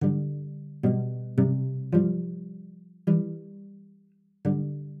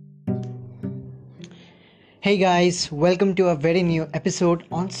Hey guys, welcome to a very new episode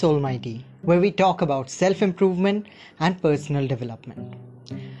on SoulMighty, where we talk about self-improvement and personal development.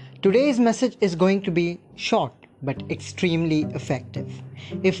 Today's message is going to be short but extremely effective.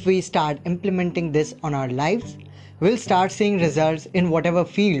 If we start implementing this on our lives, we'll start seeing results in whatever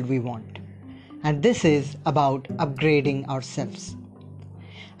field we want. And this is about upgrading ourselves.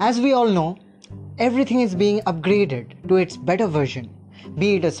 As we all know, everything is being upgraded to its better version.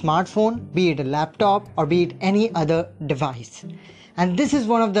 Be it a smartphone, be it a laptop, or be it any other device. And this is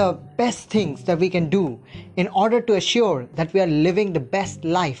one of the best things that we can do in order to assure that we are living the best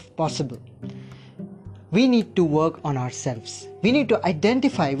life possible. We need to work on ourselves. We need to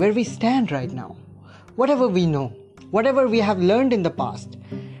identify where we stand right now. Whatever we know, whatever we have learned in the past.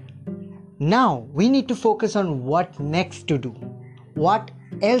 Now we need to focus on what next to do, what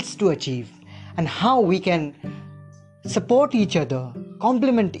else to achieve, and how we can support each other,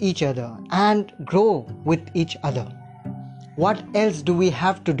 complement each other, and grow with each other. What else do we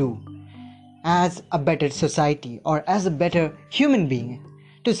have to do as a better society or as a better human being,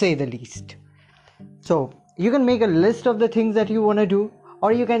 to say the least? So you can make a list of the things that you want to do,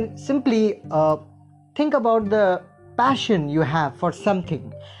 or you can simply think about the passion you have for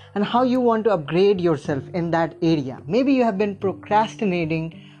something and how you want to upgrade yourself in that area. Maybe you have been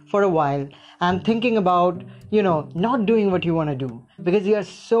procrastinating for a while and thinking about not doing what you want to do because you are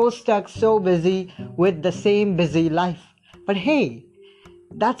so stuck, so busy with the same busy life. But hey,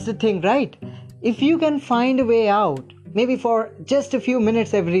 that's the thing, right? If you can find a way out, maybe for just a few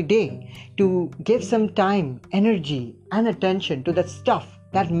minutes every day, to give some time, energy and attention to the stuff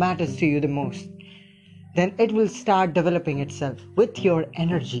that matters to you the most, then it will start developing itself with your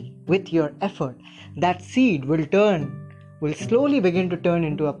energy, with your effort. That seed will slowly begin to turn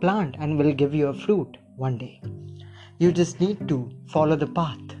into a plant and will give you a fruit one day. You just need to follow the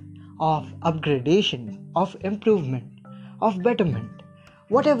path of upgradation, of improvement, of betterment.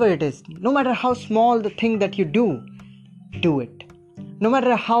 Whatever it is, no matter how small the thing that you do it. No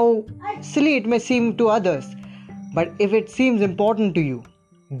matter how silly it may seem to others, but if it seems important to you,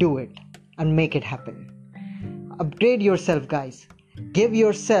 do it and make it happen. Upgrade yourself, guys. Give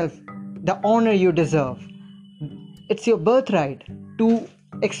yourself the honor you deserve. It's your birthright to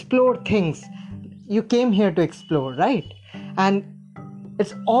explore things you came here to explore, right? And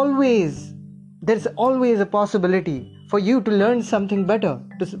there's always a possibility for you to learn something better,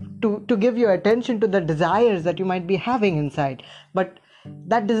 to give your attention to the desires that you might be having inside. But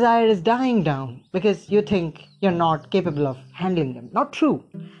that desire is dying down because you think you're not capable of handling them. Not true.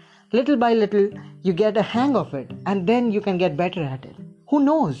 Little by little, you get a hang of it, and then you can get better at it. Who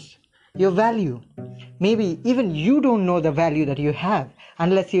knows your value? Maybe even you don't know the value that you have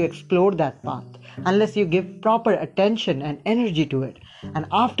unless you explore that path, unless you give proper attention and energy to it. And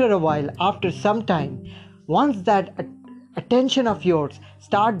after a while, after some time, once that attention of yours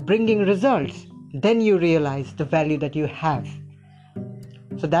start bringing results, then you realize the value that you have.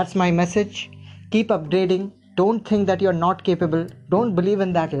 So that's my message. Keep upgrading. Don't think that you're not capable. Don't believe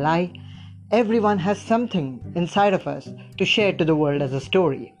in that lie. Everyone has something inside of us to share to the world as a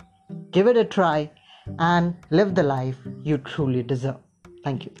story. Give it a try and live the life you truly deserve.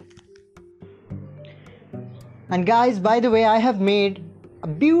 Thank you. And guys, by the way, I have made a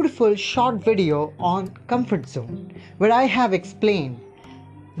beautiful short video on comfort zone where I have explained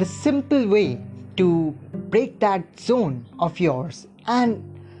the simple way to break that zone of yours and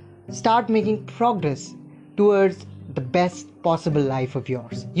start making progress towards the best possible life of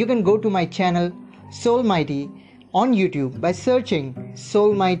yours. You can go to my channel SoulMighty on YouTube by searching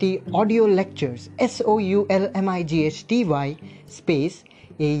SoulMighty Audio Lectures, SoulMighty space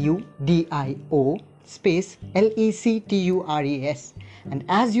AUDIO space LECTURES, and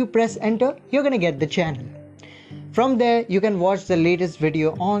as you press enter, you're gonna get the channel. From there, you can watch the latest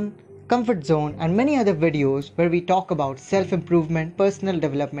video on comfort zone and many other videos where we talk about self-improvement, personal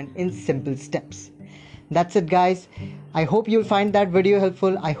development in simple steps. That's it, guys. I hope you'll find that video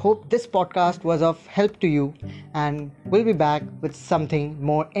helpful. I hope this podcast was of help to you, and we'll be back with something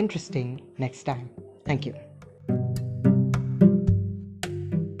more interesting next time. Thank you.